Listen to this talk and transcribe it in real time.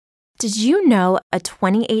Did you know a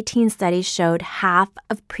 2018 study showed half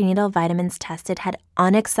of prenatal vitamins tested had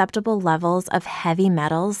unacceptable levels of heavy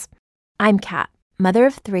metals? I'm Kat, mother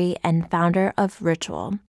of 3 and founder of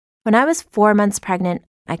Ritual. When I was 4 months pregnant,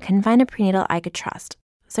 I couldn't find a prenatal I could trust,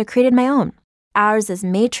 so I created my own. Ours is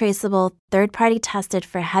made traceable, third-party tested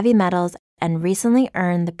for heavy metals, and recently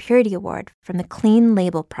earned the Purity Award from the Clean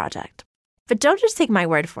Label Project. But don't just take my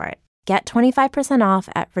word for it. Get 25% off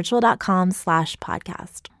at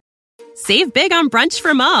ritual.com/podcast. Save big on brunch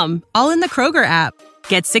for mom, all in the Kroger app.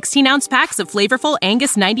 Get 16-ounce packs of flavorful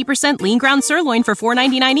Angus 90% lean ground sirloin for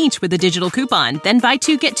 $4.99 each with a digital coupon. Then buy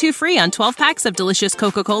 2, get 2 free on 12 packs of delicious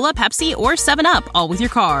Coca-Cola, Pepsi, or 7-Up, all with your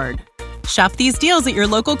card. Shop these deals at your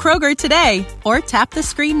local Kroger today, or tap the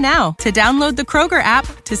screen now to download the Kroger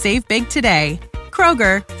app to save big today.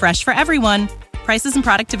 Kroger, fresh for everyone. Prices and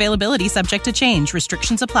product availability subject to change.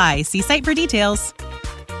 Restrictions apply. See site for details.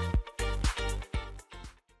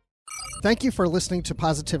 Thank you for listening to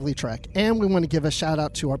Positively Trek, and we want to give a shout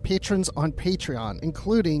out to our patrons on Patreon,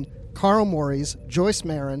 including Carl Morris, Joyce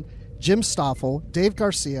Marin, Jim Stoffel, Dave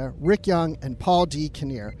Garcia, Rick Young, and Paul D.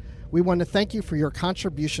 Kinnear. We want to thank you for your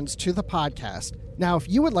contributions to the podcast. Now, if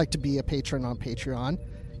you would like to be a patron on Patreon,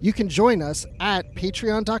 you can join us at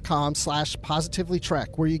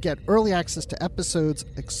patreon.com/positivelytrek, where you get early access to episodes,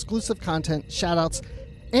 exclusive content, shoutouts,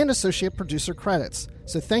 and associate producer credits.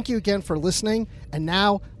 So thank you again for listening, and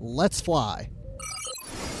now let's fly.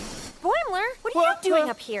 Boimler, what are you doing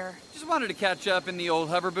up here? Just wanted to catch up in the old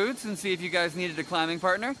hover boots and see if you guys needed a climbing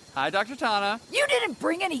partner. Hi, Dr. Tana. You didn't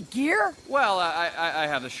bring any gear? Well, I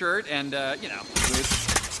have the shirt and,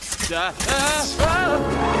 boots.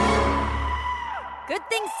 Good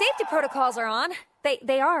thing safety protocols are on.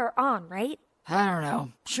 They are on, right? I don't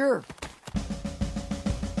know. Sure.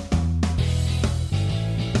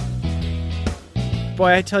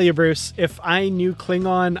 Boy, I tell you, Bruce, if I knew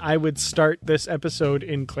Klingon, I would start this episode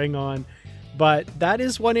in Klingon. But that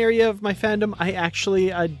is one area of my fandom I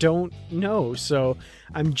actually don't know, so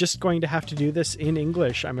I'm just going to have to do this in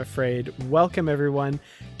English, I'm afraid. Welcome, everyone,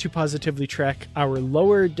 to Positively Trek, our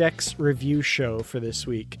Lower Decks review show for this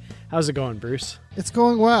week. How's it going, Bruce? It's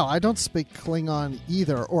going well. I don't speak Klingon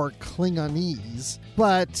either, or Klingonese,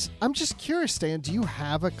 but I'm just curious, Dan, do you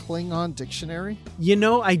have a Klingon dictionary? You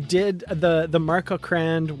know, I did the Mark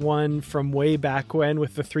Okrand one from way back when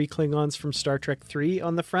with the 3 Klingons from Star Trek 3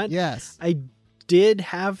 on the front. Yes. I did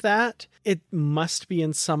have that. It must be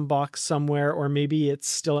in some box somewhere, or maybe it's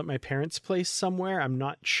still at my parents' place somewhere. I'm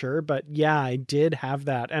not sure, but yeah, I did have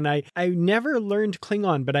that. And I never learned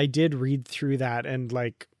Klingon, but I did read through that and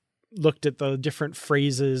looked at the different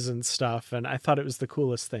phrases and stuff, and I thought it was the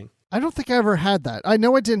coolest thing. I don't think I ever had that. I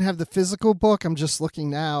know I didn't have the physical book. I'm just looking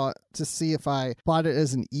now to see if I bought it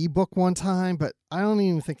as an ebook one time, but I don't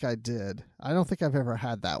even think I did. I don't think I've ever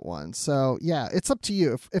had that one. So yeah, it's up to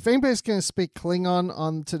you. If anybody's going to speak Klingon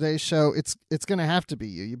on today's show, it's going to have to be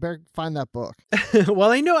you. You better find that book.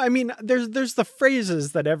 Well, I know. I mean, there's the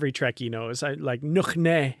phrases that every Trekkie knows. I like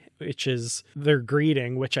nukhne, which is their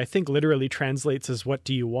greeting, which I think literally translates as "What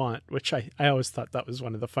do you want?" Which I always thought that was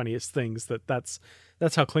one of the funniest things. That's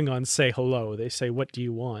how Klingons say hello. They say, "What do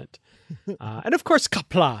you want?" And of course,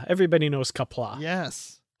 Qapla'. Everybody knows Qapla'.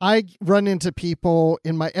 Yes. I run into people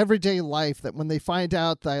in my everyday life that when they find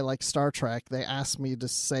out that I like Star Trek, they ask me to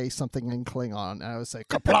say something in Klingon. And I would say,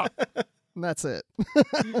 Qapla'. And that's it.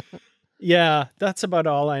 Yeah, that's about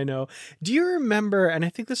all I know. Do you remember, and I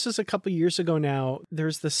think this was a couple years ago now,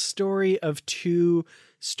 there's the story of 2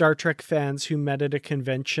 Star Trek fans who met at a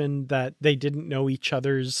convention that they didn't know each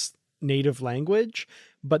other's native language,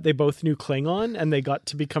 but they both knew Klingon and they got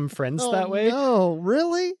to become friends that way. No,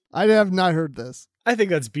 really? I have not heard this. I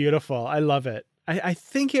think that's beautiful. I love it. I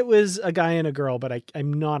think it was a guy and a girl, but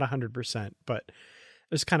I'm not 100%, but it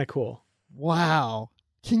was kind of cool. Wow.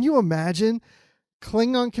 Can you imagine?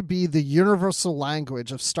 Klingon could be the universal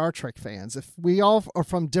language of Star Trek fans. If we all are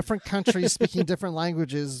from different countries speaking different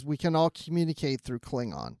languages, we can all communicate through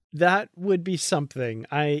Klingon. That would be something.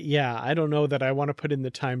 I don't know that I want to put in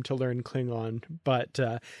the time to learn Klingon, but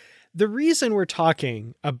the reason we're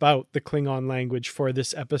talking about the Klingon language for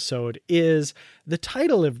this episode is the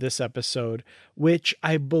title of this episode, which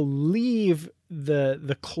I believe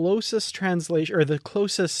the closest translation or the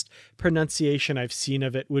closest pronunciation I've seen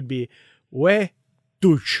of it would be We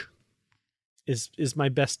Dush is my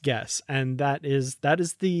best guess. And that is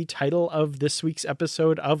the title of this week's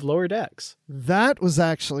episode of Lower Decks. That was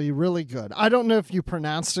actually really good. I don't know if you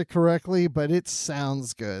pronounced it correctly, but it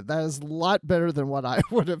sounds good. That is a lot better than what I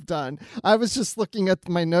would have done. I was just looking at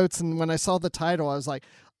my notes, and when I saw the title, I was like,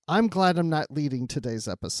 I'm glad I'm not leading today's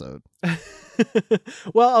episode.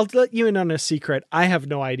 Well, I'll let you in on a secret. I have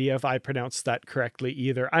no idea if I pronounced that correctly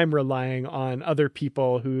either. I'm relying on other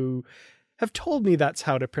people who have told me that's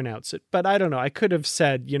how to pronounce it. But I don't know. I could have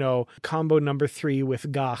said, combo number 3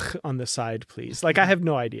 with gach on the side, please. Like, I have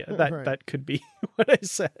no idea. That could be what I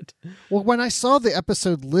said. Well, when I saw the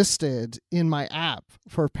episode listed in my app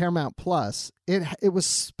for Paramount Plus, it was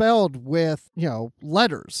spelled with,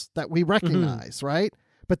 letters that we recognize, right?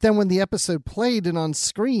 But then when the episode played and on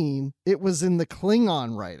screen, it was in the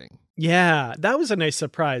Klingon writing. Yeah, that was a nice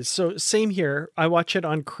surprise. So same here. I watch it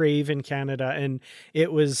on Crave in Canada, and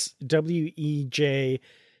it was WEJDUJ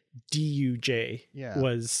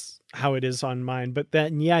was how it is on mine. But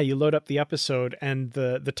then, you load up the episode, and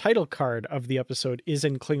the title card of the episode is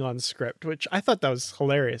in Klingon script, which I thought that was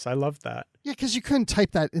hilarious. I loved that. Yeah, because you couldn't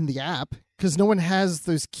type that in the app because no one has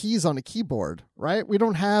those keys on a keyboard, right? We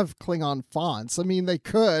don't have Klingon fonts. I mean, they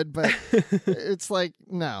could, but it's like,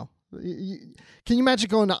 no. Can you imagine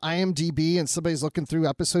going to IMDb and somebody's looking through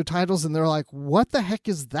episode titles and they're like, what the heck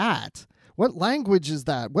is that? What language is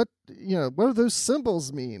that? What do those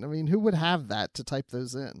symbols mean? I mean, who would have that to type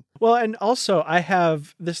those in? Well, and also I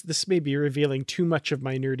have this may be revealing too much of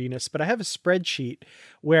my nerdiness, but I have a spreadsheet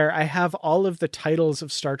where I have all of the titles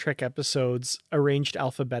of Star Trek episodes arranged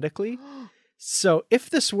alphabetically. So if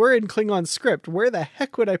this were in Klingon script, where the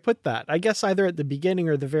heck would I put that? I guess either at the beginning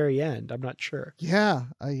or the very end. I'm not sure. Yeah.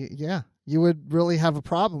 You would really have a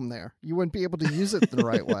problem there. You wouldn't be able to use it the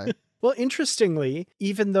right way. Well, interestingly,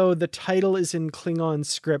 even though the title is in Klingon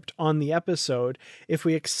script on the episode, if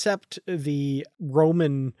we accept the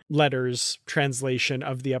Roman letters translation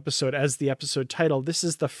of the episode as the episode title, this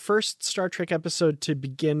is the first Star Trek episode to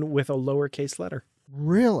begin with a lowercase letter.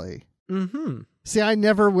 Really? Mm-hmm. See, I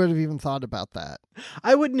never would have even thought about that.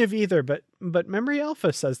 I wouldn't have either, but Memory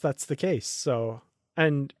Alpha says that's the case. So,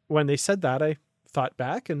 and when they said that, I thought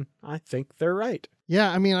back and I think they're right. Yeah,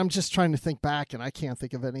 I mean, I'm just trying to think back and I can't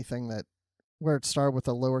think of anything where it started with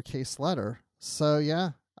a lowercase letter. So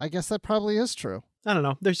yeah, I guess that probably is true. I don't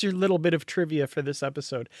know. There's your little bit of trivia for this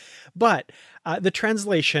episode. But the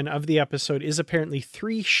translation of the episode is apparently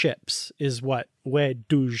 3 ships is what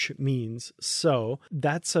Wedouj means. So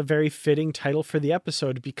that's a very fitting title for the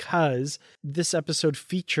episode because this episode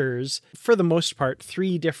features, for the most part,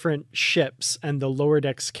 3 different ships and the lower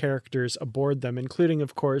decks characters aboard them, including,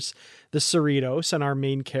 of course, the Cerritos and our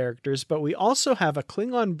main characters. But we also have a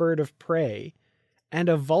Klingon bird of prey and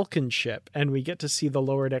a Vulcan ship, and we get to see the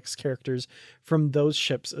lower decks characters from those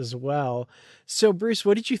ships as well. So, Bruce,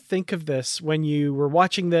 what did you think of this when you were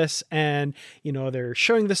watching this and, they're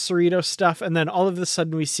showing the Cerritos stuff, and then all of a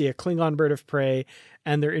sudden we see a Klingon bird of prey,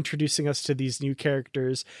 and they're introducing us to these new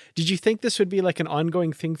characters? Did you think this would be like an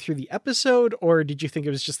ongoing thing through the episode, or did you think it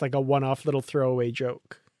was just like a one-off little throwaway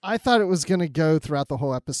joke? I thought it was going to go throughout the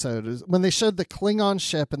whole episode. When they showed the Klingon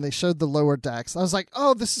ship and they showed the lower decks, I was like,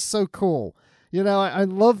 oh, this is so cool. I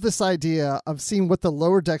love this idea of seeing what the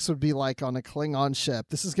lower decks would be like on a Klingon ship.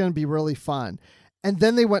 This is going to be really fun. And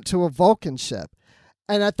then they went to a Vulcan ship.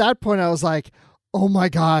 And at that point, I was like, oh my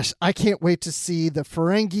gosh, I can't wait to see the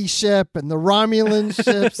Ferengi ship and the Romulan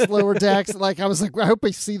ships, lower decks. Like, I was like, I hope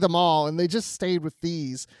I see them all. And they just stayed with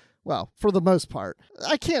these. Well, for the most part.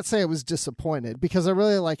 I can't say I was disappointed because I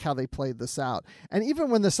really like how they played this out. And even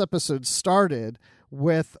when this episode started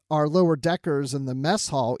with our lower deckers in the mess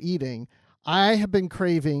hall eating, I have been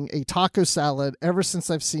craving a taco salad ever since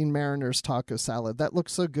I've seen Mariner's taco salad. That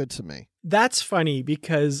looks so good to me. That's funny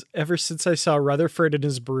because ever since I saw Rutherford and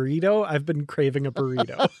his burrito, I've been craving a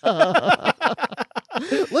burrito.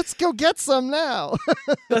 Let's go get some now.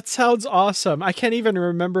 That sounds awesome. I can't even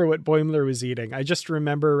remember what Boimler was eating. I just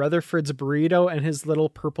remember Rutherford's burrito and his little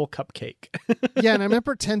purple cupcake. Yeah, and I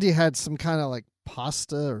remember Tendi had some kind of like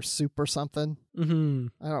pasta or soup or something. Mm-hmm.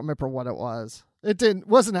 I don't remember what it was. It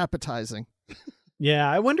wasn't appetizing. Yeah,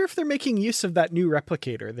 I wonder if they're making use of that new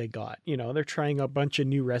replicator they got. They're trying a bunch of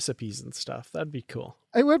new recipes and stuff. That'd be cool.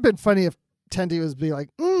 It would have been funny if Tendi was be like,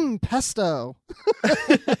 pesto.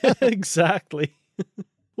 Exactly.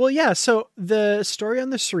 Well, yeah, so the story on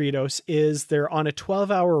the Cerritos is they're on a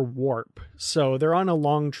 12-hour warp. So they're on a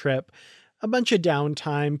long trip, a bunch of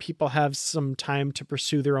downtime. People have some time to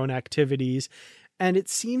pursue their own activities. And it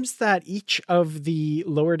seems that each of the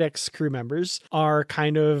lower decks crew members are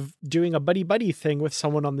kind of doing a buddy-buddy thing with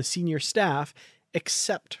someone on the senior staff,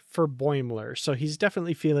 except for Boimler. So he's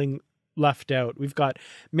definitely feeling left out. We've got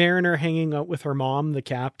Mariner hanging out with her mom, the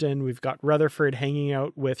captain. We've got Rutherford hanging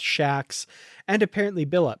out with Shax and apparently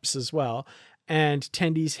Billups as well. And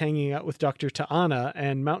Tendi's hanging out with Dr. Ta'ana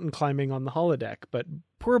and mountain climbing on the holodeck. But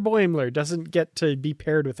Poor Boimler doesn't get to be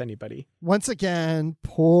paired with anybody. Once again,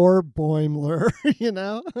 poor Boimler, you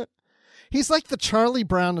know? He's like the Charlie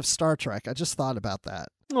Brown of Star Trek. I just thought about that.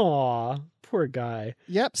 Aw, poor guy.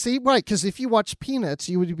 Yep, see, right, because if you watch Peanuts,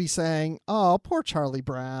 you would be saying, oh, poor Charlie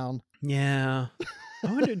Brown. Yeah.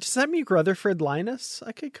 I wonder, does that mean Rutherford Linus?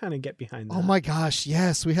 I could kind of get behind that. Oh my gosh,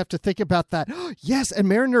 yes, we have to think about that. Yes, and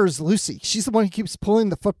Mariner is Lucy. She's the one who keeps pulling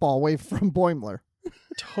the football away from Boimler.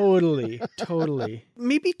 Totally.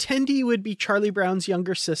 Maybe Tendi would be Charlie Brown's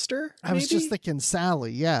younger sister? I was just thinking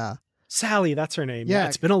Sally, yeah. Sally, that's her name. Yeah,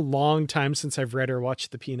 it's been a long time since I've read or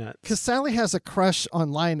watched the Peanuts. Because Sally has a crush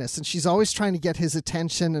on Linus, and she's always trying to get his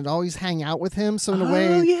attention and always hang out with him. So in a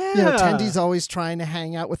way, you know, Tendy's always trying to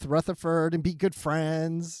hang out with Rutherford and be good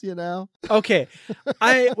friends, you know? Okay.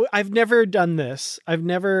 I've never done this. I've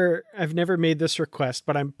never made this request,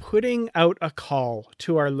 but I'm putting out a call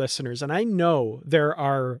to our listeners. And I know there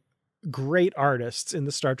are great artists in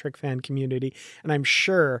the Star Trek fan community, and I'm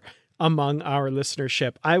sure among our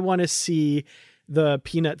listenership, I want to see the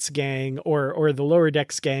Peanuts gang or the Lower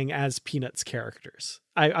Decks gang as Peanuts characters.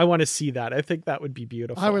 I want to see that. I think that would be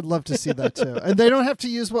beautiful. I would love to see that too. And they don't have to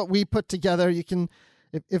use what we put together. You can,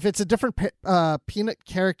 if it's a different Peanut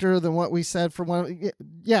character than what we said for one,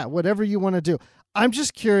 yeah, whatever you want to do. I'm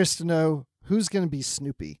just curious to know who's going to be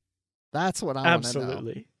Snoopy. That's what I want to know.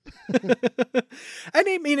 Absolutely. I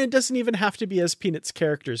mean, it doesn't even have to be as Peanuts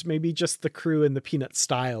characters. Maybe just the crew in the Peanut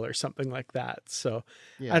style or something like that. So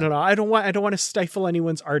yeah. I don't know. I don't want to stifle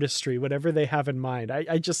anyone's artistry, whatever they have in mind.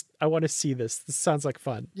 I want to see this. This sounds like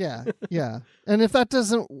fun. Yeah. Yeah. And if that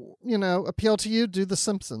doesn't, appeal to you, do The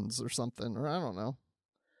Simpsons or something, or I don't know.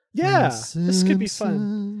 Yeah, this could be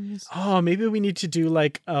fun. Oh, maybe we need to do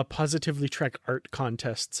like a Positively Trek art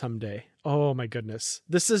contest someday. Oh my goodness.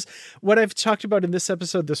 This is what I've talked about in this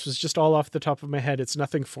episode. This was just all off the top of my head. It's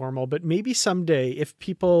nothing formal, but maybe someday if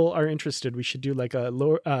people are interested, we should do like a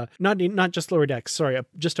lower, not just Lower Decks, sorry,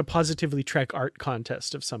 just a Positively Trek art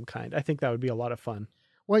contest of some kind. I think that would be a lot of fun.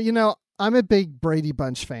 Well, I'm a big Brady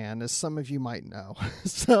Bunch fan, as some of you might know.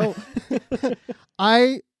 So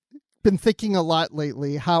I've been thinking a lot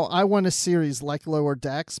lately how I want a series like Lower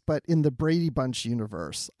Decks, but in the Brady Bunch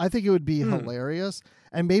universe. I think it would be hilarious.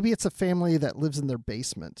 And maybe it's a family that lives in their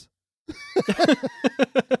basement.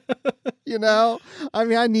 I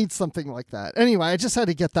mean, I need something like that. Anyway, I just had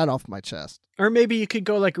to get that off my chest. Or maybe you could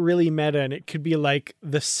go like really meta and it could be like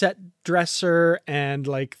the set dresser and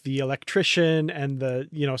like the electrician and the,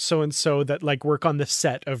 so-and-so that like work on the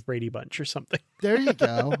set of Brady Bunch or something. There you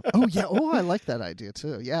go. Oh, yeah. Oh, I like that idea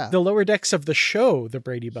too. Yeah. The Lower Decks of the show, the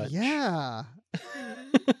Brady Bunch. Yeah.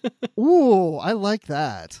 Ooh, I like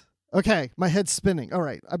that. Okay, my head's spinning. All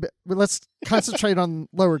right, let's concentrate on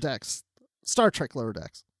Lower Decks. Star Trek Lower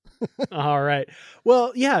Decks. All right.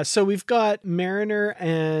 Well, yeah, so we've got Mariner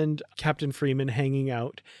and Captain Freeman hanging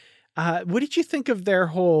out. What did you think of their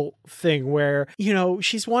whole thing where,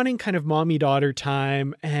 she's wanting kind of mommy-daughter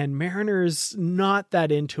time and Mariner's not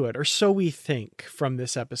that into it, or so we think from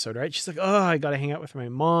this episode, right? She's like, oh, I got to hang out with my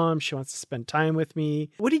mom. She wants to spend time with me.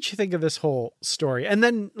 What did you think of this whole story? And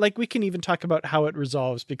then, we can even talk about how it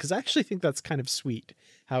resolves, because I actually think that's kind of sweet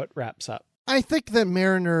how it wraps up. I think that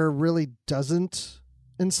Mariner really doesn't,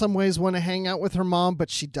 in some ways, want to hang out with her mom, but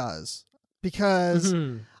she does. Because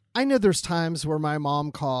I know there's times where my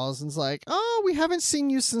mom calls and is like, oh, we haven't seen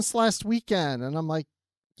you since last weekend. And I'm like,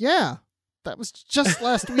 yeah, that was just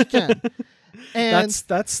last weekend. And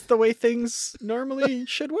that's the way things normally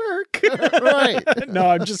should work. Right. No,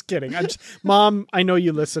 I'm just kidding. Mom, I know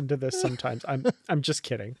you listen to this sometimes. I'm just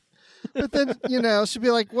kidding. But then, she'll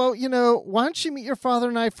be like, well, why don't you meet your father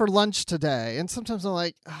and I for lunch today? And sometimes I'm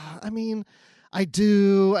like, I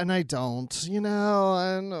do and I don't, I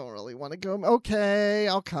don't really want to go. Okay,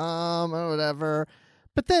 I'll come or whatever.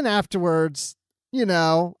 But then afterwards,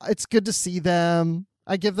 it's good to see them.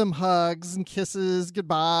 I give them hugs and kisses,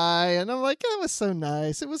 goodbye. And I'm like, that was so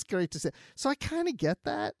nice. It was great to see. So I kind of get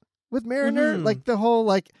that with Mariner. Like the whole,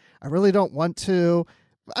 I really don't want to.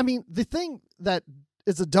 I mean, the thing that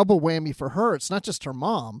is a double whammy for her, it's not just her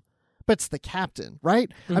mom, but it's the captain,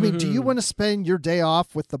 right? I mean, do you want to spend your day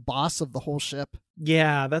off with the boss of the whole ship?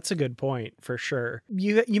 Yeah, that's a good point for sure.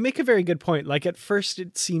 You make a very good point. Like at first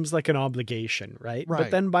it seems like an obligation, right? But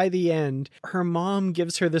then by the end, her mom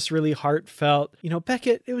gives her this really heartfelt,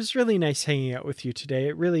 Beckett, it was really nice hanging out with you today.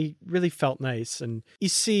 It really, really felt nice. And you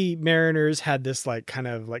see Mariner's had this kind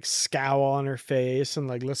of scowl on her face and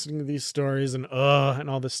listening to these stories and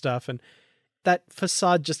all this stuff. And that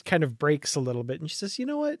facade just kind of breaks a little bit. And she says, you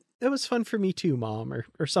know what? That was fun for me too, Mom,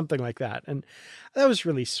 or something like that. And that was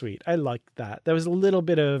really sweet. I liked that. That was a little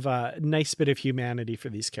bit of a nice bit of humanity for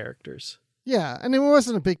these characters. Yeah, and it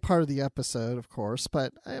wasn't a big part of the episode, of course,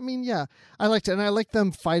 but I mean, yeah, I liked it. And I like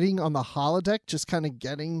them fighting on the holodeck, just kind of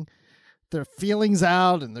getting their feelings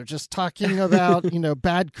out, and they're just talking about,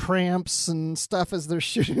 bad cramps and stuff as they're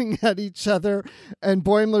shooting at each other. And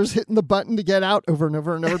Boimler's hitting the button to get out over and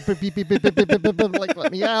over and over. Beep, beep, beep, beep, beep, beep, beep, beep, like,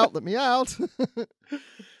 let me out, let me out.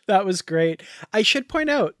 That was great. I should point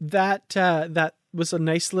out that that was a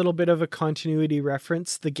nice little bit of a continuity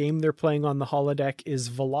reference. The game they're playing on the holodeck is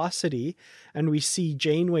Velocity, and we see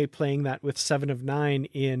Janeway playing that with Seven of Nine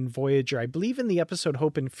in Voyager, I believe in the episode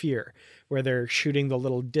Hope and Fear, where they're shooting the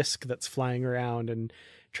little disc that's flying around and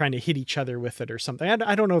trying to hit each other with it or something.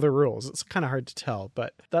 I don't know the rules. It's kind of hard to tell,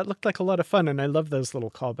 but that looked like a lot of fun, and I love those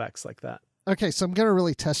little callbacks like that. Okay, so I'm going to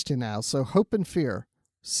really test you now. So Hope and Fear.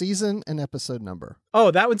 Season and episode number.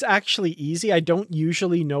 Oh, that one's actually easy. I don't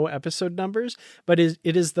usually know episode numbers, but it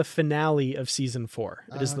is the finale of season 4.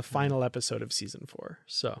 It is the final episode of season 4.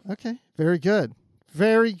 So okay, very good.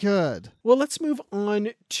 Very good. Well, let's move on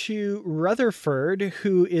to Rutherford,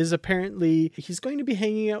 who is apparently, he's going to be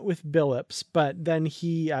hanging out with Billups, but then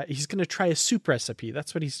he's going to try a soup recipe.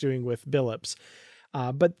 That's what he's doing with Billups.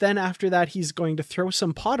 But then after that, he's going to throw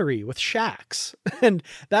some pottery with Shax. And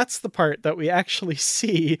that's the part that we actually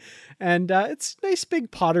see. And it's a nice big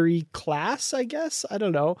pottery class, I guess. I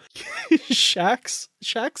don't know. Shax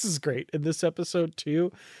is great in this episode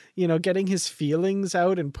too. Getting his feelings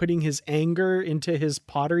out and putting his anger into his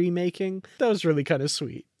pottery making. That was really kind of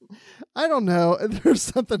sweet. I don't know. There's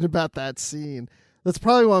something about that scene. That's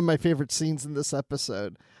probably one of my favorite scenes in this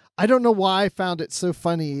episode. I don't know why I found it so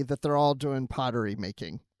funny that they're all doing pottery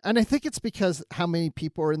making. And I think it's because how many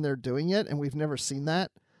people are in there doing it, and we've never seen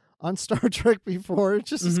that on Star Trek before. It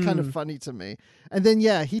just is kind of funny to me. And then,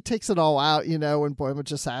 yeah, he takes it all out, when Boimler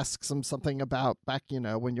just asks him something about back,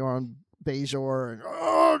 when you're on Bajor, and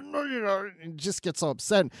and just gets so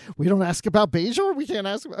upset. We don't ask about Bajor? We can't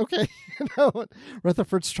ask. Okay.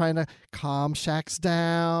 Rutherford's trying to calm Shax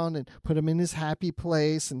down and put him in his happy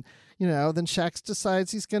place. And, then Shax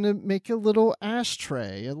decides he's going to make a little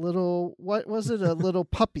ashtray, a little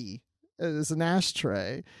puppy as an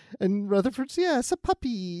ashtray. And Rutherford's, yeah, it's a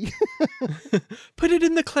puppy. Put it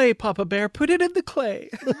in the clay, Papa Bear. Put it in the clay.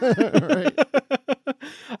 Right.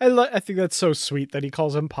 I think that's so sweet that he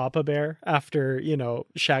calls him Papa Bear after,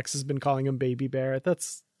 Shax has been calling him Baby Bear.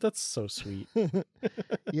 That's so sweet.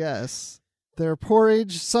 Yes. Their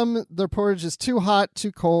porridge is too hot,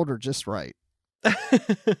 too cold, or just right.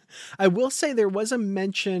 I will say there was a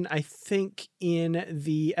mention, I think, in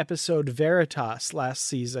the episode Veritas last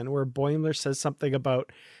season where Boimler says something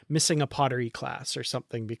about missing a pottery class or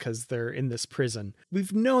something because they're in this prison.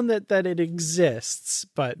 We've known that it exists,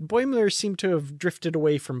 but Boimler seemed to have drifted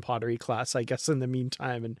away from pottery class, I guess, in the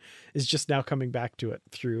meantime, and is just now coming back to it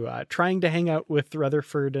through trying to hang out with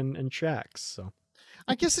Rutherford and Shax. So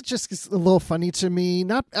I guess it just is a little funny to me.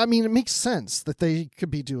 It makes sense that they could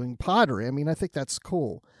be doing pottery. I think that's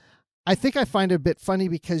cool. I think I find it a bit funny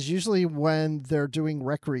because usually when they're doing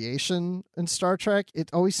recreation in Star Trek, it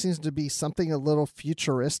always seems to be something a little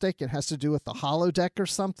futuristic. It has to do with the holodeck or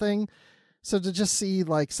something. So to just see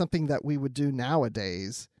like something that we would do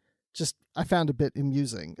nowadays, I found a bit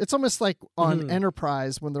amusing. It's almost like on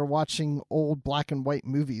Enterprise when they're watching old black and white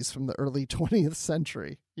movies from the early 20th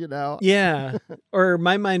century, Yeah. Or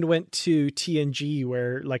my mind went to TNG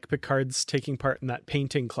where like Picard's taking part in that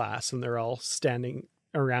painting class and they're all standing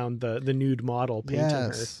around the nude model painting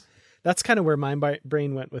her. That's kind of where my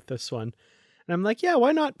brain went with this one. And I'm like, yeah,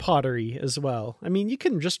 why not pottery as well? You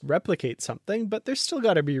can just replicate something, but there's still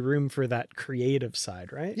got to be room for that creative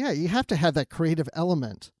side, right? Yeah, you have to have that creative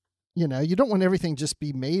element. You don't want everything just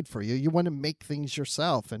be made for you. You want to make things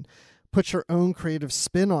yourself and put your own creative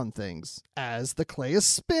spin on things as the clay is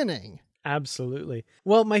spinning. Absolutely.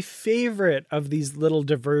 Well, my favorite of these little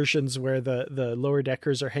diversions where the lower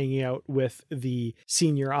deckers are hanging out with the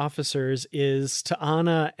senior officers is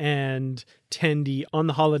T'Ana and Tendi on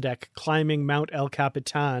the holodeck climbing Mount El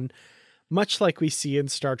Capitan, much like we see in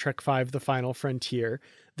Star Trek V, The Final Frontier.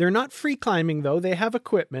 They're not free climbing, though. They have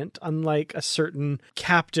equipment, unlike a certain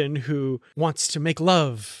captain who wants to make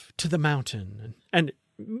love to the mountain. And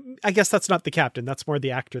I guess that's not the captain. That's more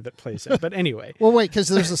the actor that plays it. But anyway. Well, wait, because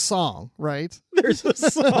there's a song, right? There's a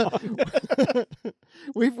song.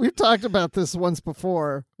 We've talked about this once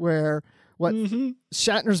before where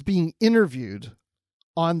Shatner's being interviewed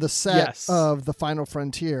on the set of The Final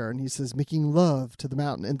Frontier, and he says making love to the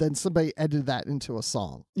mountain, and then somebody edited that into a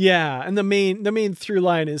song. Yeah, and the main through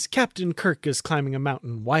line is Captain Kirk is climbing a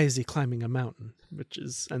mountain. Why is he climbing a mountain?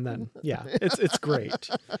 It's great.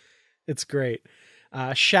 It's great.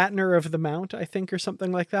 Shatner of the Mount, I think, or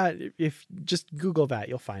something like that. If just Google that,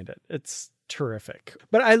 you'll find it. It's terrific.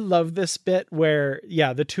 But I love this bit where,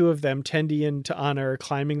 the two of them, Tendi and T'Ana, are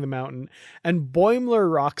climbing the mountain, and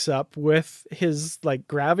Boimler rocks up with his like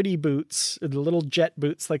gravity boots, the little jet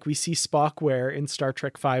boots like we see Spock wear in Star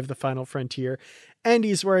Trek V, The Final Frontier. And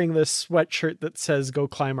he's wearing this sweatshirt that says "Go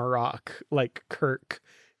climb a rock," like Kirk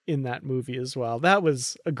in that movie as well. That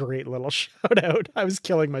was a great little shout out. I was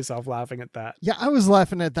killing myself laughing at that. Yeah, I was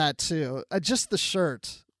laughing at that too. Just the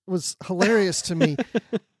shirt was hilarious to me.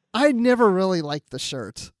 I never really liked the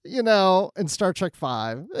shirt, in Star Trek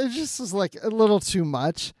V. It just was like a little too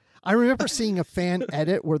much. I remember seeing a fan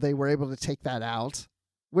edit where they were able to take that out,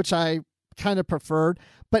 which I kind of preferred.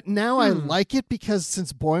 But now I like it because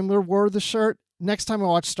since Boimler wore the shirt, next time I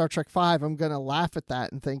watch Star Trek V, I'm going to laugh at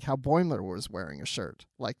that and think how Boimler was wearing a shirt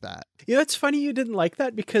like that. It's funny you didn't like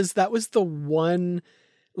that because that was the one,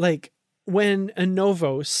 like, when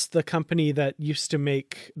Anovos, the company that used to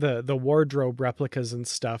make the wardrobe replicas and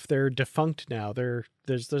stuff, they're defunct now.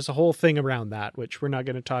 There's a whole thing around that, which we're not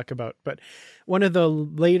going to talk about. But one of the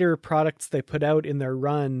later products they put out in their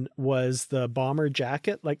run was the bomber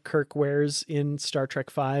jacket, like Kirk wears in Star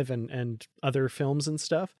Trek V and other films and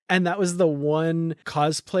stuff. And that was the one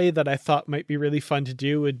cosplay that I thought might be really fun to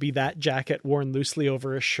do, would be that jacket worn loosely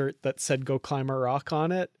over a shirt that said "Go climb a rock"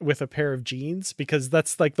 on it with a pair of jeans, because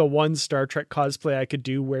that's like the one Star Trek cosplay I could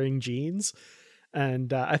do wearing jeans.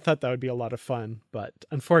 And I thought that would be a lot of fun. But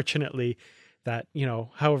unfortunately, that,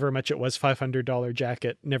 however much it was, $500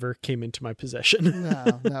 jacket never came into my possession.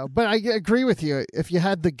 No. But I agree with you. If you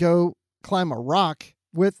had the "Go climb a rock"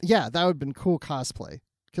 with, that would have been cool cosplay,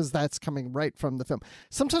 because that's coming right from the film.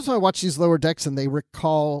 Sometimes when I watch these Lower Decks and they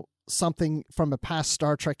recall something from a past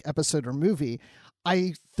Star Trek episode or movie,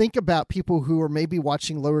 I think about people who are maybe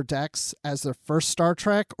watching Lower Decks as their first Star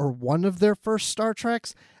Trek or one of their first Star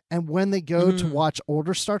Treks. And when they go to watch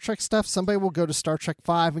older Star Trek stuff, somebody will go to Star Trek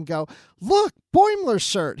V and go, "Look, Boimler's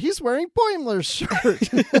shirt. He's wearing Boimler's shirt."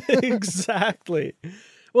 Exactly.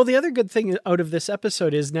 Well, the other good thing out of this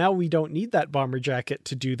episode is now we don't need that bomber jacket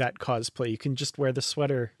to do that cosplay. You can just wear the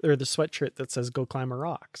sweater or the sweatshirt that says "Go climb a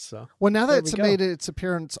rock." So, well, now that it's made its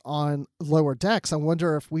appearance on Lower Decks, I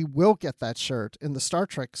wonder if we will get that shirt in the Star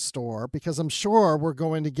Trek store, because I'm sure we're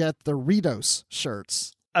going to get the Ritos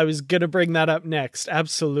shirts. I was going to bring that up next.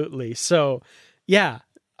 Absolutely. So,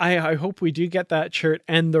 I hope we do get that shirt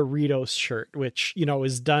and the Ritos shirt, which,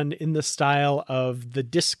 is done in the style of the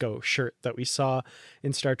disco shirt that we saw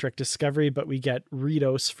in Star Trek Discovery, but we get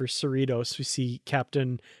Ritos for Cerritos. We see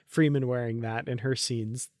Captain Freeman wearing that in her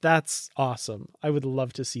scenes. That's awesome. I would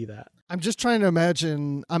love to see that. I'm just trying to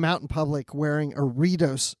imagine I'm out in public wearing a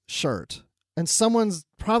Ritos shirt, and someone's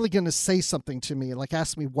probably going to say something to me, like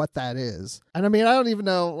ask me what that is. And I mean, I don't even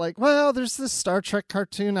know, like, well, there's this Star Trek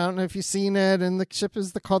cartoon. I don't know if you've seen it. And the ship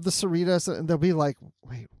is called the Cerritos. And they'll be like,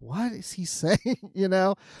 wait, what is he saying?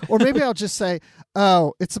 Or maybe I'll just say,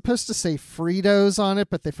 oh, it's supposed to say Fritos on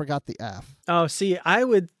it, but they forgot the F. Oh, see, I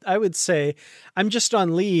would say I'm just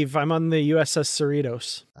on leave. I'm on the USS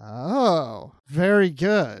Cerritos. Oh, very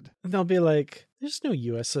good. And they'll be like, there's no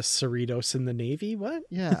USS Cerritos in the Navy. What?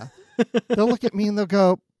 Yeah. They'll look at me and they'll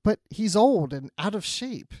go, but he's old and out of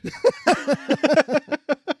shape.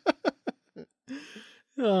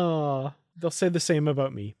 Oh, they'll say the same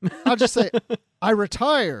about me. I'll just say, I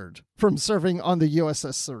retired from serving on the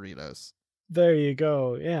USS Cerritos. There you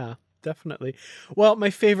go. Yeah, definitely. Well, my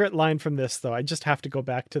favorite line from this, though, I just have to go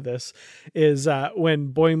back to this, is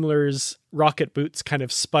when Boimler's rocket boots kind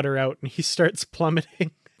of sputter out and he starts plummeting.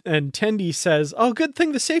 And Tendi says, "Oh, good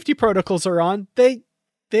thing the safety protocols are on. They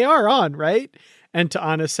are on, right?" And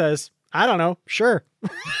T'Ana says, "I don't know. Sure."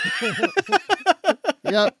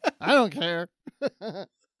 Yep. I don't care.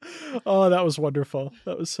 Oh, that was wonderful.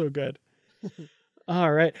 That was so good.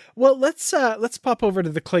 All right. Well, let's pop over to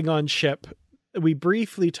the Klingon ship. We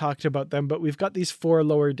briefly talked about them, but we've got these 4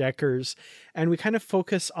 lower deckers, and we kind of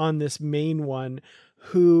focus on this main one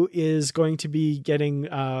who is going to be getting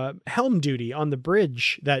helm duty on the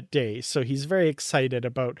bridge that day. So he's very excited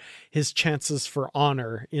about his chances for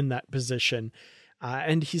honor in that position.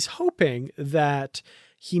 And he's hoping that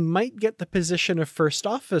he might get the position of first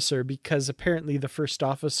officer, because apparently the first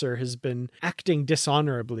officer has been acting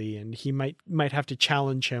dishonorably and he might have to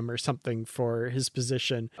challenge him or something for his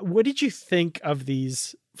position. What did you think of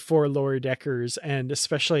these 4 lower deckers, and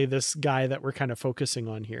especially this guy that we're kind of focusing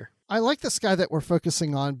on here? I like this guy that we're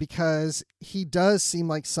focusing on because he does seem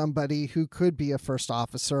like somebody who could be a first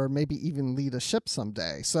officer or maybe even lead a ship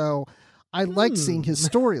someday. So I like seeing his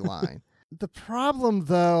storyline. The problem,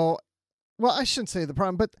 though, well, I shouldn't say the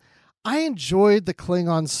problem, but I enjoyed the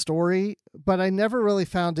Klingon story, but I never really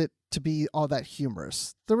found it to be all that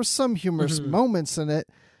humorous. There were some humorous moments in it,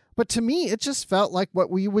 but to me, it just felt like what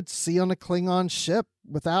we would see on a Klingon ship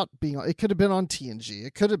without being. It could have been on TNG.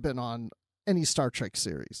 It could have been on any Star Trek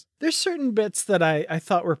series. There's certain bits that I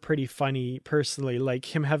thought were pretty funny personally,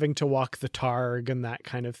 like him having to walk the Targ and that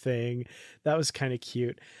kind of thing. That was kind of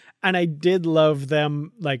cute. And I did love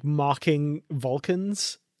them like mocking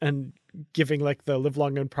Vulcans and giving like the live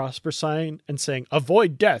long and prosper sign and saying,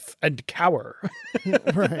 avoid death and cower.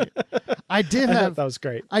 Right. That was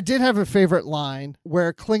great. I did have a favorite line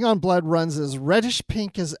where Klingon blood runs as reddish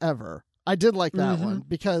pink as ever. I did like that one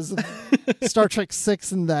because Star Trek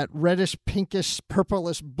 6 and that reddish, pinkish,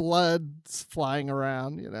 purplish blood flying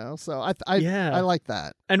around, you know? So I like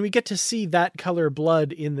that. And we get to see that color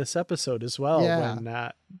blood in this episode as well when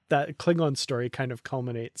that Klingon story kind of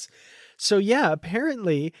culminates. So yeah,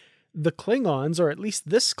 apparently the Klingons, or at least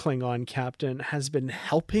this Klingon captain, has been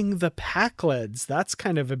helping the Pakleds. That's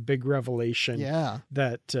kind of a big revelation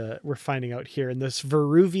that we're finding out here. And this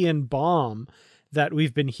Veruvian bomb that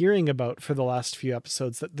we've been hearing about for the last few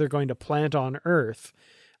episodes that they're going to plant on Earth,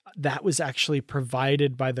 that was actually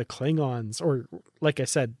provided by the Klingons, or like I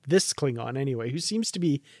said, this Klingon anyway, who seems to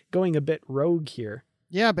be going a bit rogue here.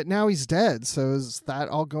 Yeah, but now he's dead. So is that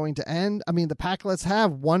all going to end? I mean, the Pakleds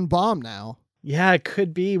have one bomb now. Yeah, it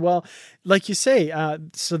could be. Well, like you say,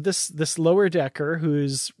 so this lower decker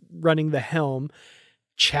who's running the helm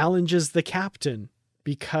challenges the captain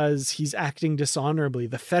because he's acting dishonorably.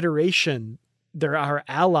 The Federation, they're our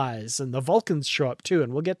allies, and the Vulcans show up too.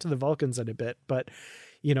 And we'll get to the Vulcans in a bit, but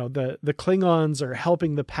you know, the Klingons are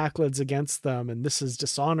helping the Pakleds against them, and this is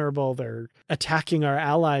dishonorable. They're attacking our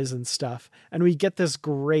allies and stuff. And we get this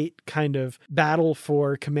great kind of battle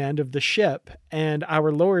for command of the ship, and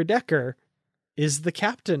our lower decker is the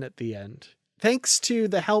captain at the end, thanks to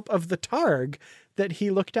the help of the Targ that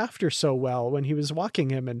he looked after so well when he was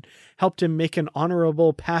walking him and helped him make an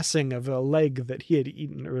honorable passing of a leg that he had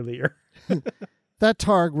eaten earlier. That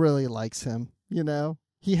Targ really likes him, you know?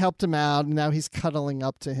 He helped him out, and now he's cuddling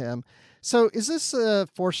up to him. So is this a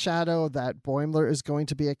foreshadow that Boimler is going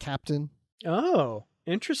to be a captain? Oh,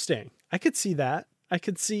 interesting. I could see that. I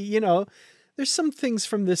could see, you know, there's some things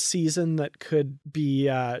from this season that could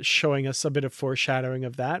be showing us a bit of foreshadowing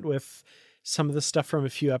of that with some of the stuff from a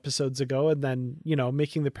few episodes ago, and then, you know,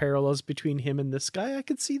 making the parallels between him and this guy. I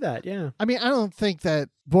could see that. Yeah. I mean, I don't think that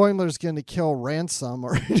Boimler's going to kill Ransom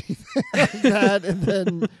or anything like that, and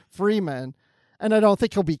then Freeman. And I don't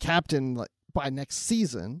think he'll be captain by next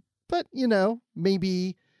season. But, you know,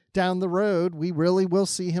 maybe down the road, we really will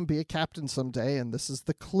see him be a captain someday. And this is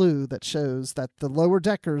the clue that shows that the lower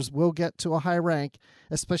deckers will get to a high rank,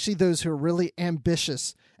 especially those who are really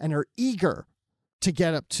ambitious and are eager to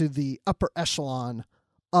get up to the upper echelon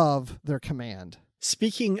of their command.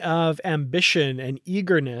 Speaking of ambition and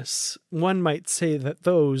eagerness, one might say that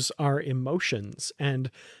those are emotions and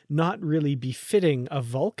not really befitting a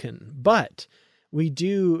Vulcan. But we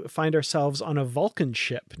do find ourselves on a Vulcan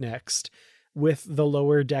ship next with the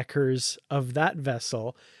lower deckers of that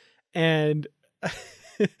vessel. And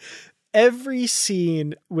every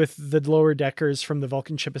scene with the lower deckers from the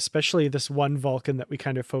Vulcan ship, especially this one Vulcan that we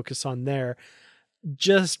kind of focus on there,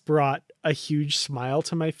 just brought a huge smile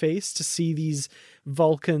to my face to see these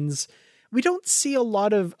Vulcans. We don't see a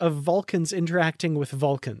lot of Vulcans interacting with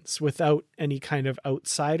Vulcans without any kind of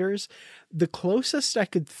outsiders. The closest I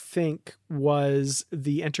could think was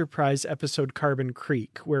the Enterprise episode Carbon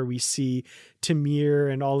Creek, where we see Tamir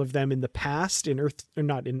and all of them in the past, in Earth, or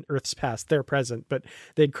not in Earth's past, they're present, but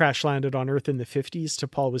they'd crash landed on Earth in the 50s.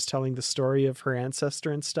 T'Pol was telling the story of her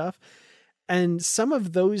ancestor and stuff. And some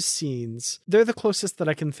of those scenes, they're the closest that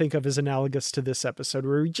I can think of as analogous to this episode,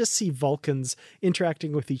 where we just see Vulcans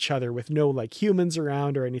interacting with each other with no like humans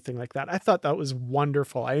around or anything like that. I thought that was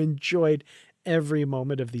wonderful. I enjoyed every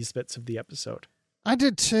moment of these bits of the episode. I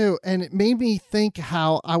did too. And it made me think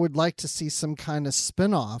how I would like to see some kind of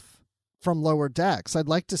spinoff from Lower Decks. I'd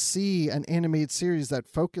like to see an animated series that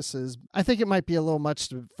focuses. I think it might be a little much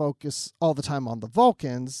to focus all the time on the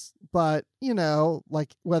Vulcans, but, you know,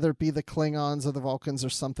 like whether it be the Klingons or the Vulcans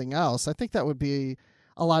or something else, I think that would be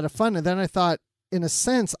a lot of fun. And then I thought, in a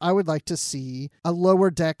sense, I would like to see a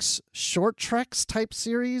Lower Decks short treks type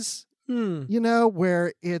series, you know,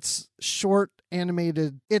 where it's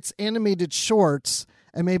animated shorts.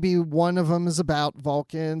 And maybe one of them is about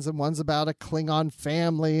Vulcans, and one's about a Klingon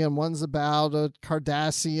family, and one's about a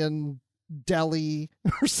Cardassian deli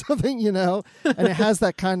or something, you know? And it has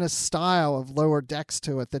that kind of style of Lower Decks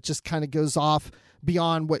to it that just kind of goes off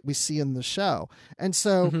beyond what we see in the show. And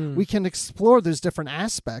so we can explore those different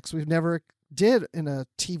aspects. We've never did in a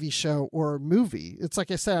TV show or a movie. It's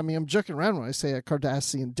like I said, I mean, I'm joking around when I say a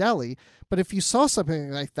Cardassian deli, but if you saw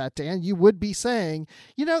something like that, Dan, you would be saying,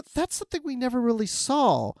 that's something we never really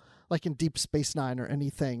saw, like in Deep Space Nine or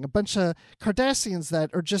anything. A bunch of Cardassians that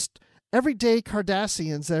are just everyday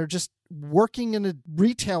Cardassians that are just working in a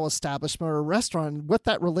retail establishment or a restaurant, and what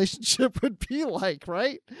that relationship would be like,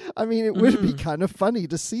 right? I mean, it would be kind of funny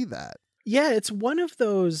to see that. Yeah, it's one of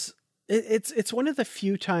those... It's one of the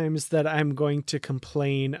few times that I'm going to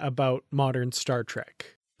complain about modern Star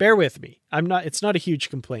Trek. Bear with me. It's not a huge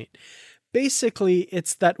complaint. Basically,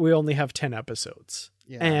 it's that we only have 10 episodes.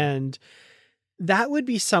 Yeah. And that would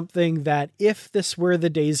be something that if this were the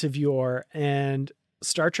days of yore and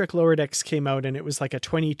Star Trek Lower Decks came out and it was like a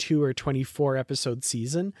 22 or 24 episode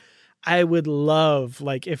season, I would love,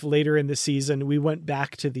 like, if later in the season we went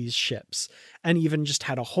back to these ships and even just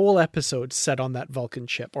had a whole episode set on that Vulcan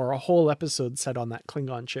ship or a whole episode set on that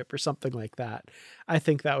Klingon ship or something like that. I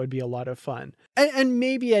think that would be a lot of fun. And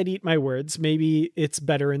maybe I'd eat my words. Maybe it's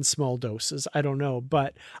better in small doses. I don't know.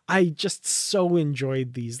 But I just so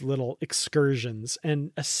enjoyed these little excursions, and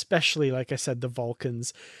especially, like I said, the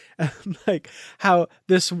Vulcans, like how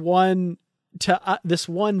this one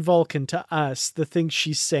Vulcan, to us, the things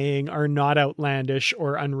she's saying are not outlandish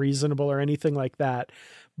or unreasonable or anything like that,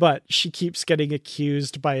 but she keeps getting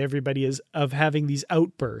accused by everybody of having these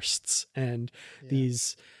outbursts and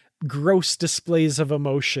these gross displays of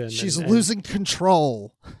emotion. She's losing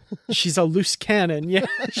control. She's a loose cannon. Yeah.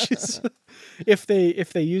 If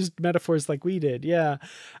they used metaphors like we did. Yeah.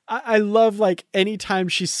 I love, like, anytime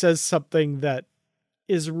she says something that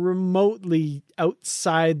is remotely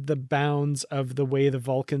outside the bounds of the way the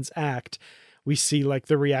Vulcans act, we see, like,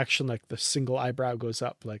 the reaction, like the single eyebrow goes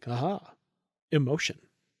up, like, aha, emotion.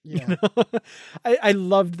 Yeah. I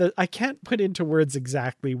loved that. I can't put into words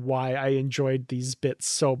exactly why I enjoyed these bits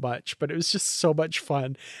so much, but it was just so much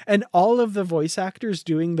fun. And all of the voice actors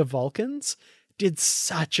doing the Vulcans did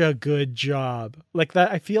such a good job. Like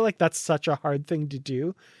that, I feel like that's such a hard thing to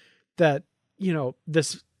do, that,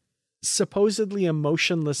 this supposedly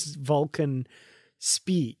emotionless Vulcan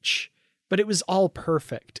speech, but it was all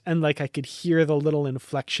perfect. And, like, I could hear the little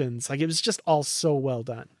inflections. Like, it was just all so well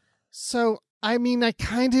done. So, I mean, I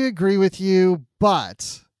kind of agree with you,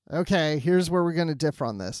 but okay, here's where we're going to differ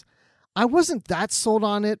on this. I wasn't that sold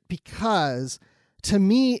on it because to